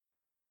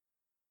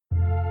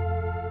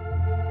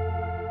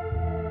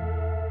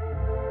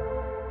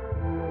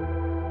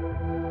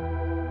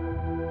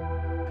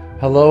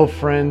Hello,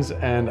 friends,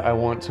 and I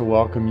want to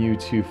welcome you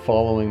to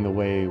Following the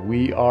Way.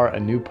 We are a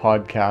new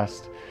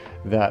podcast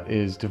that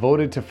is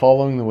devoted to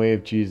following the way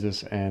of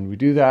Jesus, and we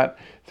do that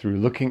through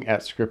looking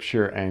at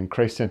Scripture and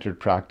Christ-centered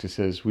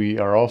practices. We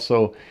are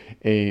also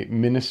a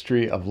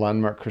ministry of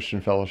Landmark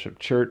Christian Fellowship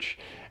Church,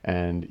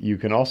 and you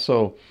can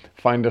also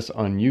find us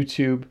on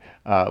YouTube.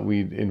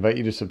 We invite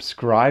you to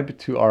subscribe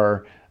to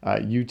our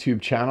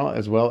YouTube channel,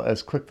 as well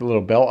as click the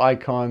little bell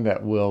icon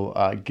that will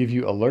give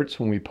you alerts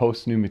when we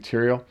post new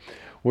material.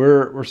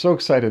 We're so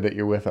excited that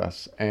you're with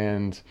us,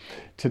 and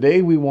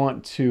today we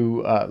want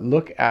to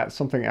look at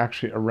something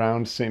actually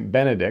around Saint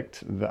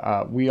Benedict.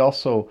 We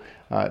also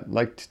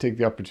like to take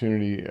the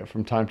opportunity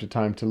from time to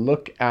time to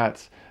look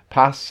at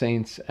past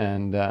saints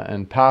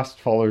and past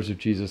followers of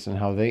Jesus and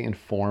how they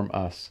inform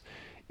us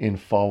in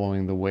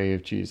following the way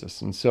of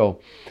Jesus. And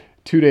so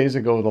 2 days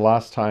ago, the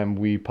last time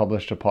we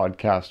published a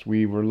podcast,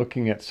 we were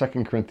looking at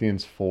 2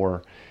 Corinthians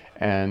 4,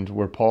 and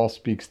where Paul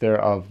speaks there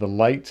of the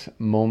light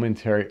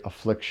momentary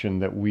affliction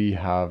that we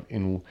have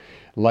in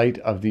light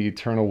of the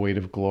eternal weight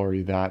of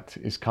glory that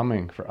is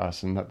coming for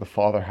us and that the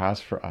Father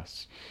has for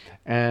us.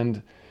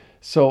 And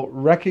so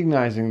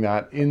recognizing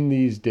that in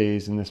these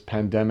days, in this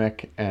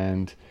pandemic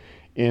and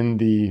in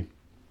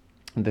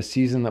the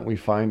season that we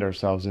find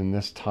ourselves in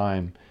this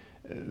time,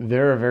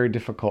 there are very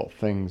difficult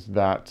things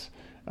that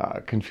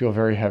can feel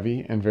very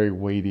heavy and very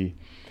weighty.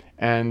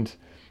 And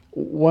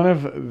one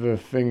of the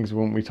things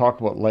when we talk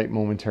about light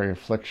momentary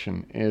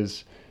affliction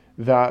is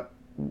that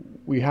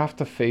we have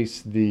to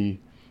face the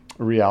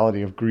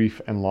reality of grief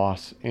and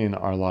loss in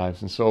our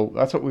lives. And so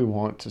that's what we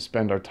want to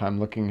spend our time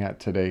looking at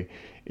today,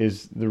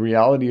 is the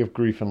reality of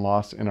grief and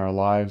loss in our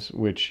lives,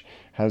 which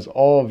has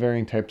all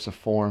varying types of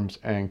forms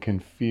and can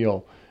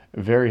feel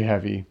very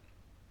heavy.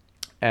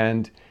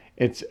 And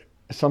it's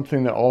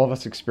something that all of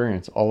us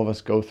experience, all of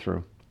us go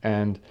through.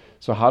 And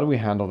so how do we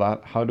handle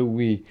that? How do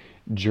we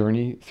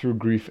journey through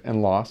grief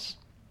and loss?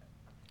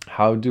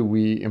 How do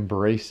we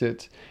embrace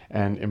it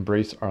and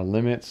embrace our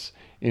limits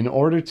in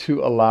order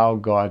to allow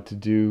God to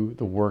do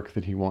the work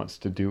that He wants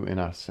to do in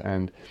us?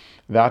 And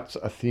that's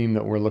a theme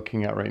that we're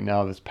looking at right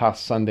now. This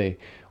past Sunday,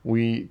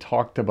 we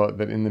talked about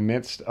that in the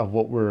midst of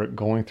what we're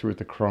going through with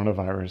the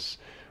coronavirus,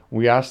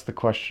 we asked the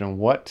question,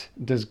 what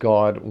does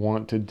God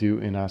want to do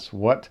in us?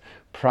 What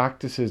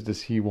practices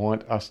does He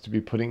want us to be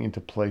putting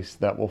into place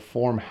that will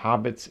form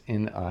habits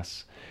in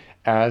us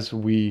as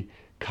we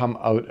come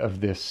out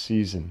of this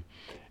season?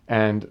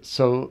 And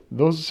so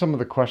those are some of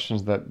the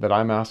questions that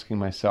I'm asking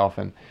myself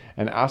and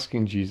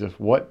asking Jesus,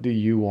 what do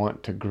you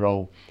want to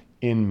grow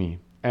in me?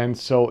 And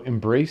so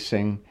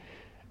embracing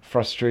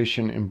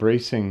frustration,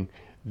 embracing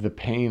the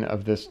pain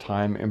of this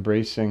time,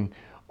 embracing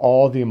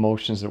all the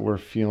emotions that we're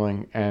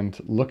feeling and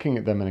looking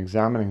at them and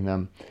examining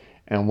them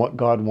and what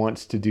God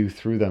wants to do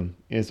through them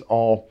is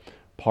all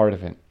part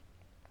of it.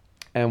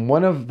 And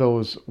one of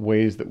those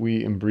ways that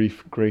we embrace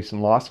grace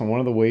and loss, and one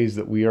of the ways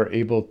that we are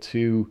able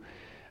to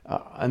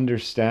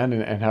understand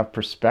and have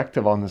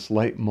perspective on this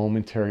light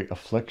momentary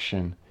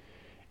affliction,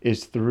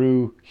 is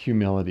through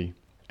humility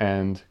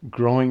and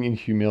growing in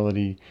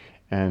humility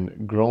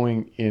and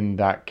growing in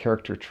that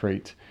character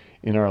trait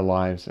in our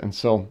lives. And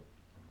so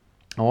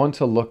I want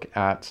to look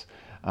at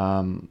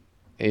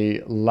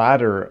a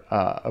ladder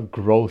of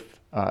growth,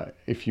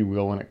 if you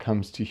will, when it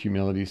comes to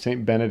humility.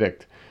 Saint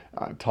Benedict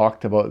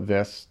talked about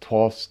this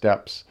 12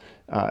 steps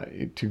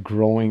to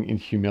growing in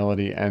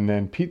humility. And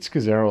then Pete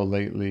Scazzero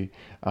lately,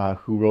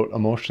 who wrote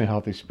Emotionally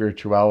Healthy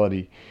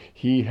Spirituality,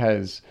 he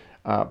has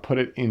put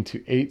it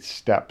into 8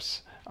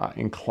 steps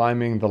in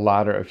climbing the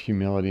ladder of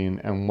humility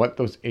and what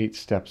those 8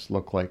 steps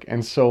look like.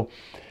 And so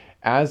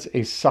as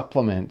a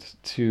supplement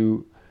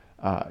to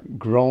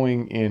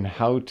growing in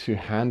how to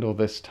handle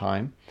this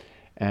time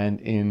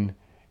and in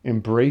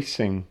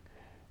embracing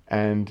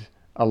and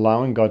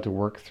allowing God to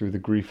work through the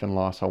grief and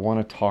loss, I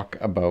want to talk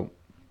about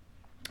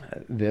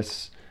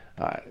this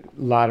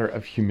ladder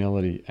of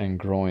humility and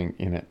growing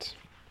in it.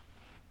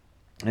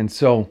 And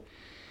so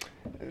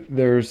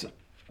there's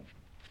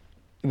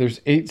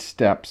 8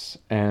 steps,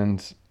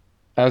 and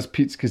as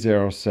Pete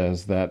Scazzero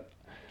says, that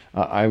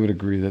I would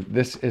agree that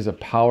this is a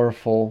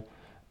powerful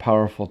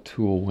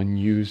tool when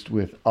used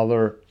with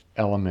other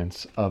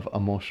elements of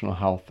emotional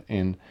health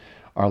in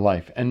our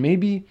life. And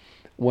maybe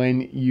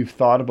when you've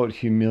thought about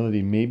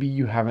humility, maybe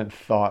you haven't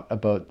thought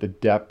about the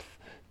depth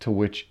to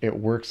which it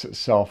works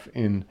itself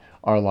in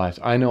our lives.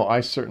 I know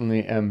I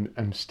certainly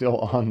am still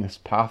on this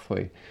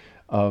pathway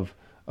of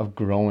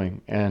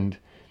growing. And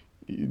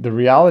the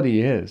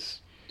reality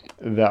is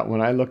that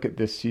when I look at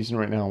this season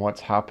right now and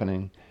what's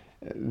happening,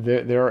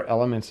 there are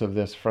elements of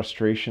this,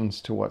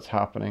 frustrations to what's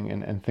happening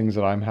and things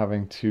that I'm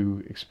having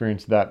to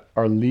experience that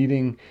are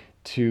leading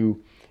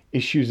to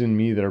issues in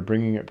me that are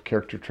bringing up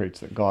character traits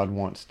that God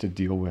wants to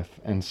deal with.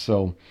 And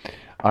so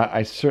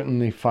I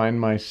certainly find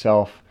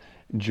myself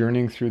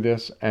journeying through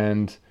this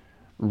and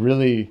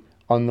really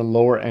on the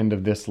lower end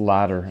of this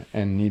ladder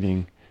and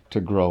needing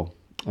to grow.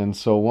 And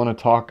so I want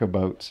to talk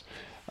about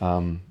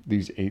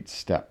these 8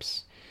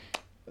 steps.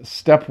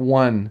 Step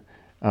 1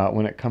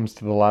 when it comes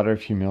to the ladder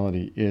of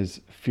humility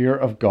is fear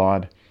of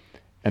God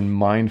and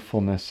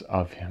mindfulness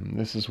of Him.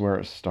 This is where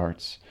it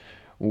starts,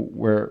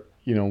 where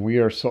we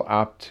are so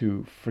apt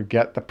to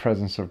forget the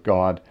presence of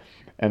God,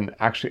 and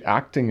actually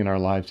acting in our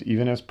lives,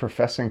 even as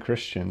professing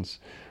Christians,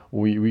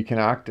 we can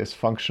act as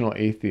functional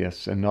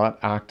atheists and not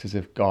act as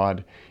if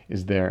God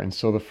is there. And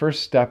so the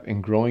first step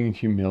in growing in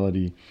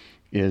humility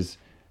is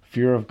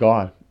fear of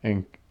God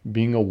and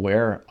being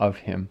aware of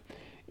Him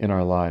in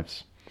our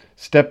lives.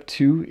 Step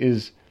 2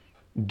 is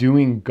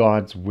doing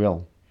God's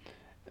will,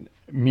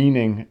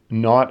 meaning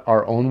not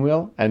our own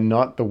will and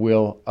not the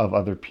will of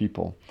other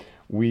people.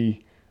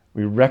 We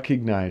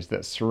recognize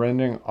that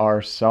surrendering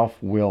our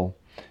self-will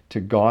to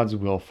God's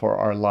will for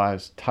our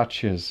lives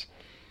touches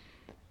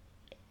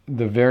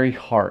the very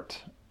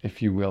heart,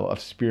 if you will, of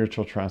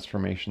spiritual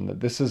transformation. That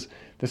this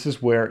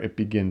is where it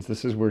begins.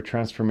 This is where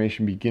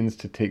transformation begins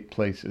to take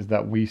place, is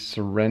that we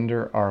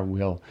surrender our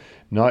will.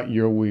 Not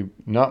your will,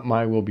 not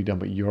my will be done,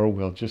 but your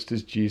will, just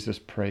as Jesus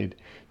prayed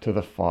to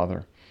the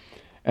Father.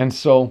 And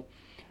so,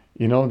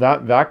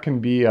 that can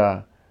be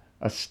a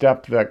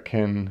step that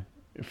can,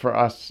 for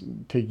us,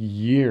 take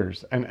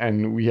years,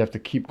 and we have to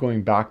keep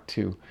going back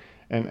to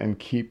and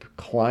keep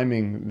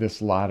climbing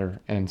this ladder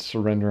and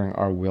surrendering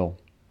our will.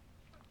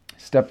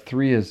 Step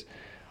 3 is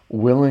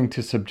willing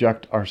to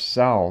subject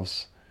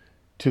ourselves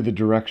to the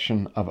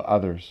direction of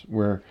others,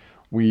 where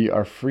we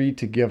are free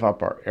to give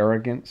up our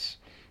arrogance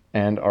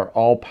and our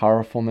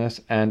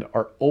all-powerfulness and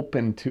are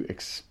open to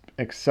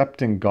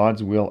accepting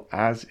God's will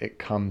as it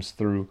comes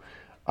through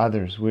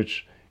others,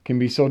 which can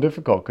be so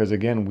difficult because,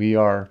 again, we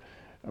are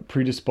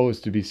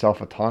predisposed to be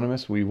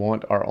self-autonomous. We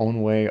want our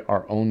own way,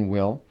 our own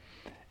will.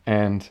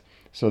 And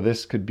so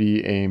this could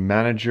be a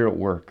manager at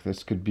work.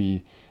 This could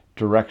be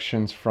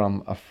directions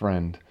from a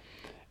friend.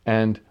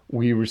 And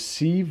we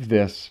receive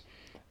this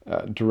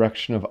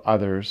direction of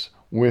others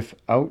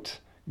without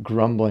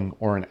grumbling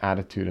or an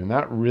attitude. And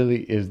that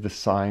really is the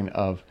sign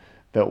of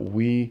that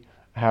we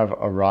have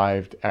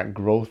arrived at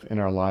growth in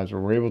our lives,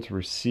 where we're able to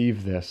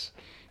receive this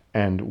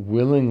and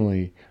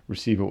willingly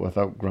receive it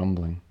without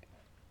grumbling.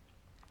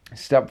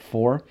 Step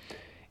 4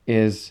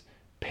 is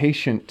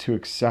patient to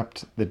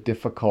accept the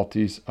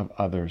difficulties of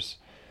others.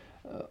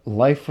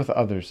 Life with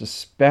others,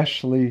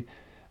 especially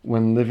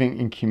when living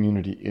in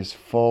community, is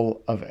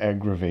full of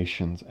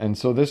aggravations. And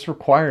so this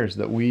requires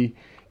that we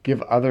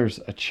give others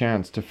a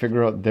chance to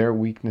figure out their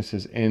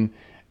weaknesses in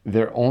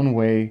their own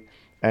way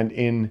and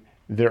in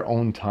their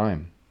own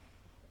time.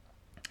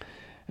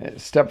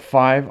 Step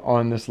 5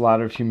 on this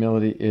ladder of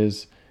humility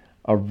is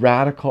a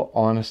radical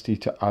honesty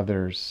to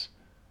others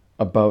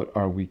about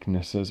our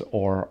weaknesses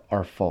or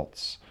our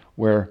faults,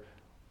 where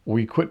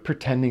we quit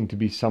pretending to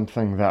be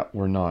something that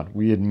we're not.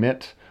 We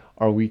admit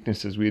our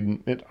weaknesses. We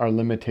admit our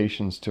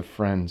limitations to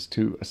friends,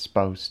 to a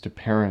spouse, to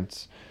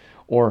parents,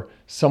 or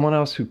someone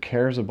else who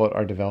cares about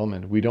our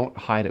development. We don't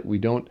hide it. We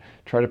don't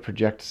try to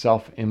project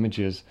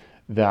self-images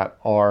that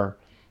are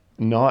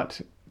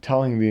not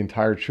telling the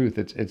entire truth.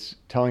 It's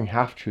telling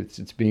half-truths.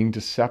 It's being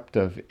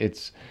deceptive.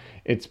 It's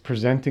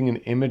presenting an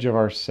image of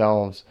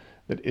ourselves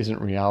that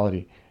isn't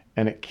reality.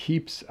 And it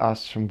keeps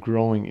us from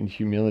growing in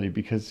humility,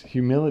 because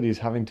humility is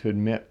having to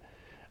admit,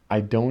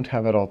 I don't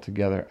have it all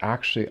together.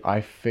 Actually,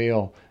 I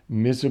fail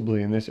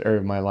miserably in this area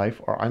of my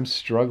life, or I'm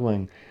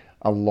struggling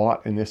a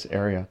lot in this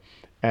area.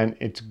 And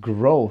it's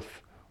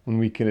growth when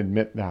we can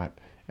admit that,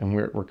 and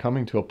we're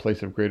coming to a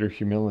place of greater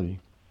humility.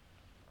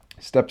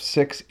 Step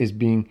 6 is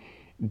being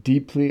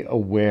deeply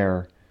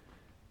aware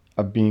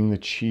of being the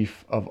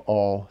chief of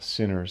all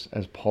sinners,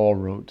 as Paul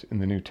wrote in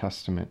the New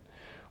Testament,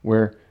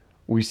 where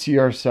we see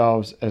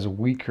ourselves as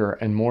weaker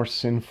and more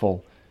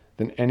sinful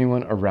than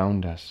anyone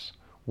around us.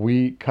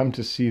 We come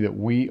to see that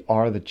we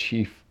are the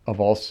chief of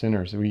all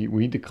sinners.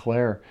 We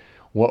declare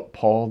what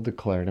Paul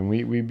declared, and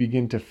we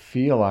begin to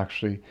feel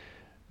actually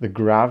the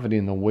gravity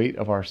and the weight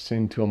of our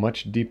sin to a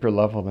much deeper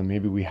level than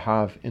maybe we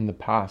have in the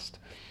past.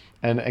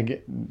 And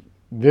again,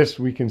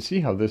 we can see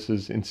how this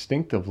is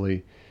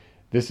instinctively,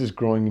 this is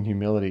growing in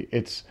humility.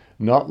 It's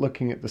not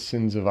looking at the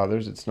sins of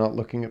others. It's not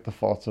looking at the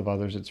faults of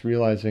others. It's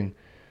realizing,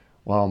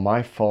 wow,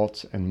 my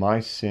faults and my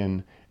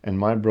sin and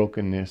my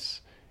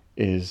brokenness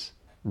is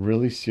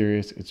really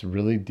serious. It's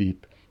really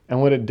deep.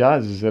 And what it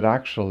does is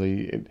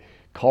it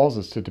calls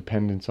us to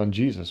dependence on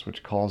Jesus,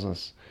 which calls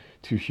us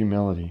to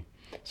humility.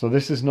 So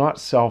this is not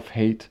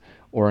self-hate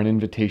or an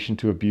invitation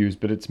to abuse,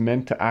 but it's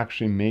meant to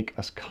actually make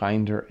us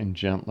kinder and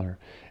gentler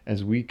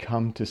as we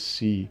come to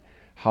see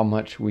how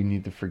much we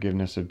need the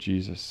forgiveness of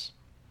Jesus.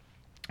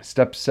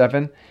 Step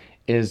 7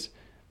 is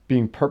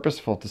being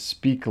purposeful to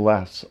speak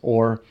less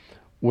or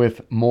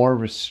with more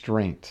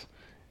restraint.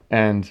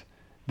 And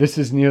this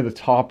is near the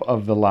top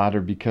of the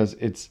ladder because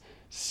it's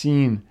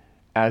seen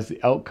as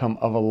the outcome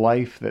of a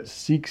life that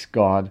seeks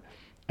God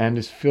and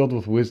is filled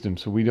with wisdom.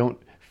 So we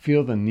don't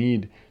feel the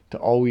need to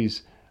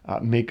always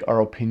make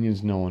our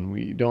opinions known.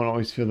 We don't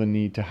always feel the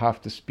need to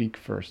have to speak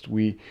first.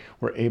 We're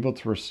able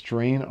to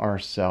restrain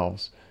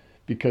ourselves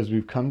because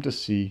we've come to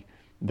see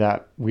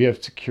that we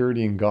have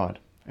security in God,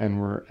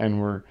 and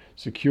we're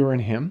secure in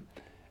Him,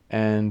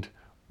 and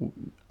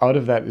out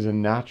of that is a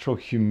natural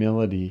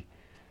humility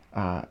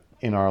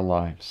in our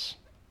lives.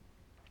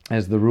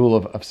 As the rule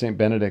of St.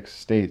 Benedict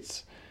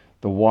states,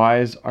 the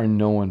wise are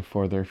known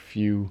for their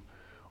few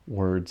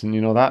words. And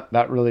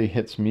that really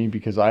hits me,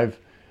 because I've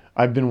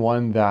been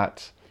one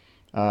that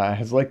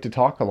has liked to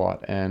talk a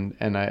lot, and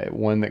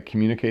one that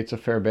communicates a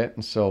fair bit.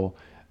 And so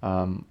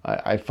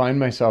I find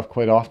myself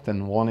quite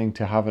often wanting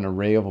to have an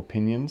array of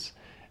opinions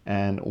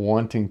and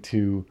wanting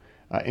to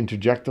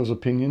interject those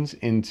opinions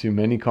into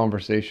many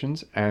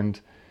conversations, and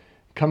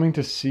coming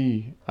to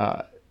see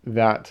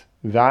that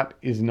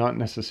is not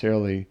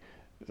necessarily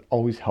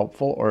always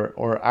helpful,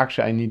 or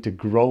actually I need to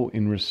grow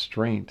in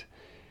restraint,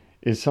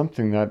 is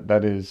something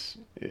that is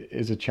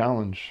a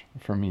challenge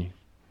for me.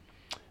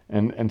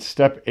 And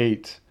step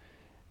 8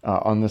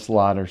 on this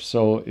ladder,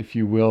 so if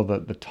you will,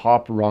 the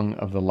top rung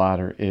of the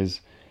ladder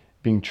is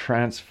being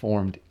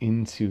transformed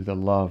into the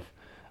love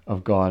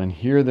of God. And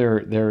here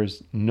there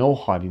is no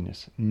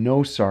haughtiness,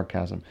 no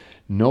sarcasm,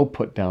 no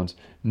put downs,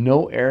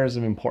 no airs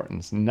of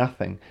importance,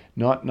 nothing,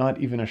 not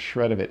even a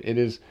shred of it. It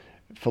is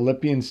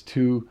Philippians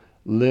 2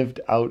 lived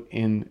out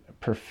in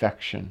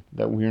perfection,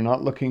 that we are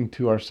not looking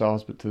to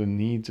ourselves but to the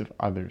needs of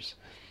others.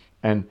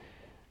 And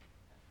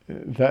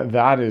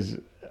that is,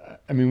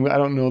 I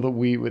don't know that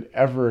we would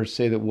ever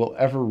say that we'll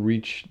ever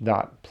reach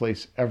that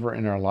place ever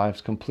in our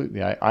lives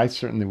completely. I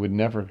certainly would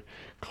never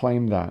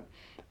claim that.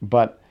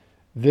 But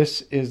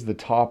this is the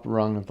top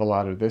rung of the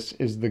ladder. This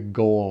is the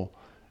goal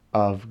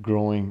of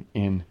growing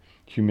in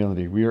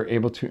humility. We are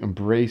able to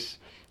embrace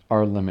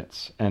our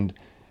limits and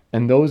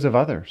those of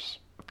others.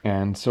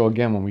 And so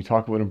again, when we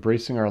talk about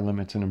embracing our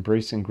limits and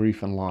embracing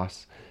grief and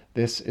loss,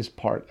 this is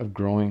part of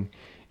growing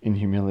in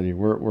humility.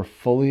 We're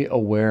fully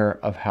aware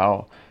of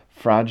how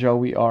fragile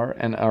we are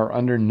and are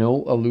under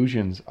no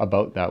illusions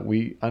about that.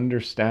 We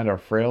understand our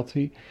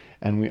frailty,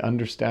 and we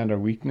understand our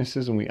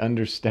weaknesses, and we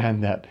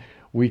understand that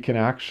we can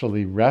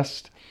actually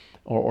rest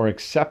or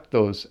accept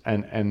those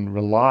and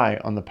rely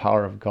on the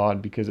power of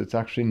God, because it's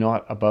actually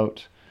not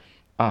about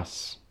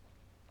us.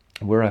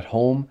 We're at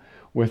home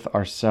with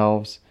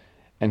ourselves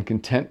and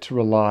content to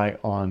rely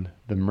on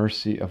the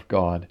mercy of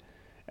God,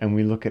 and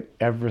we look at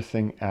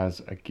everything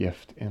as a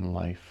gift in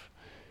life.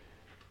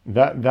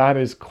 That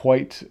is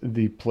quite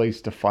the place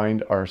to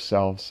find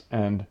ourselves,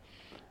 and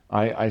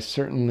I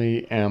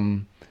certainly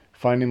am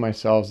finding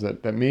myself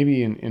that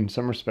maybe in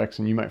some respects,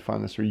 and you might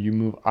find this, where you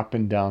move up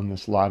and down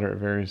this ladder at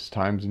various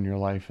times in your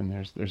life, and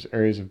there's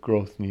areas of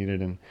growth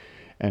needed,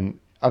 and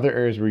other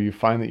areas where you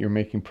find that you're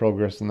making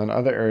progress, and then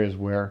other areas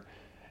where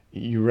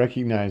you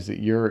recognize that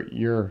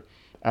you're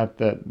at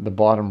the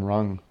bottom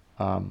rung,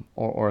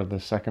 or the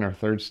second or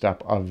third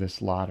step of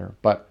this ladder.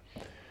 But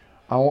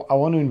I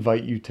want to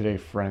invite you today,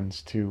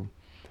 friends, to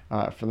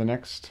for the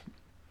next,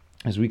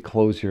 as we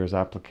close here as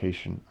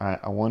application,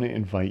 I want to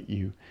invite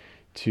you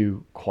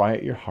to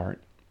quiet your heart,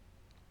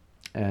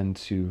 and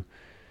to,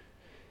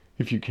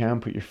 if you can,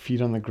 put your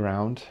feet on the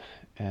ground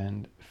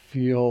and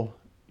feel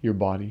your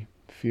body,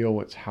 feel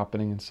what's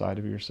happening inside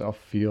of yourself,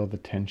 feel the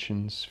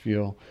tensions,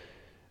 feel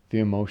the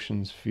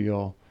emotions,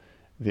 feel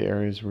the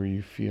areas where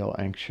you feel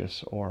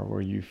anxious, or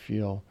where you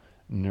feel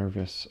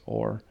nervous,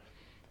 or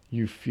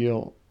you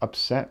feel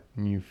upset,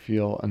 and you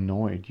feel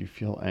annoyed, you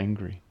feel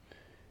angry.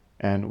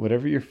 And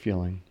whatever you're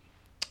feeling,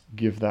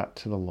 give that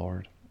to the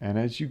Lord. And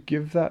as you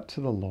give that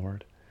to the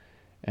Lord,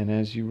 and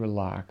as you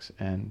relax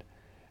and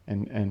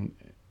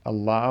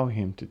allow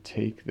Him to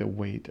take the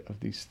weight of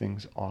these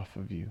things off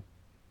of you,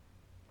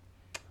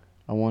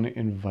 I want to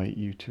invite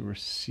you to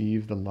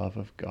receive the love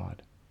of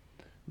God.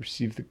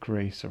 Receive the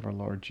grace of our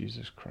Lord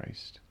Jesus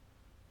Christ.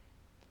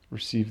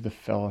 Receive the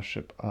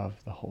fellowship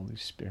of the Holy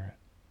Spirit.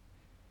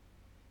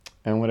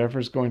 And whatever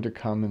is going to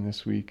come in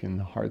this week, and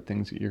the hard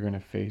things that you're going to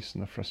face,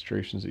 and the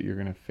frustrations that you're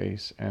going to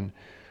face, and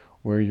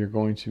where you're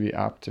going to be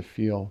apt to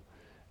feel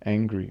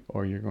angry,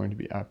 or you're going to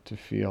be apt to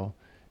feel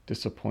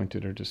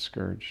disappointed or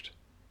discouraged,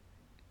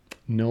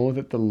 know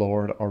that the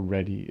Lord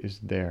already is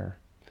there.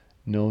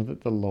 Know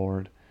that the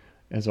Lord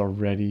has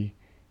already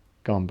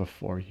gone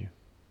before you.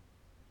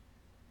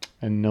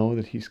 And know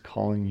that He's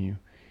calling you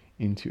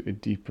into a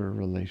deeper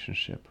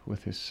relationship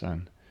with His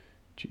Son,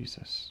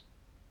 Jesus.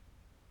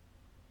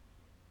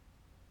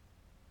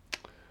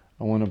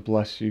 I want to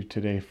bless you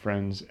today,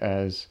 friends,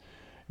 as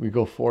we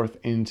go forth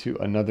into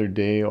another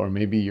day, or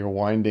maybe you're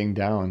winding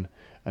down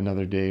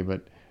another day,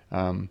 but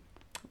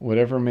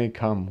whatever may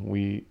come,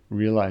 we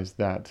realize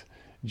that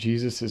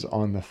Jesus is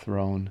on the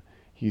throne.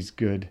 He's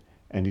good,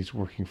 and He's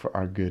working for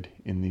our good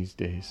in these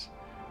days.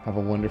 Have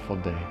a wonderful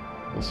day.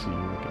 We'll see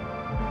you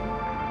again.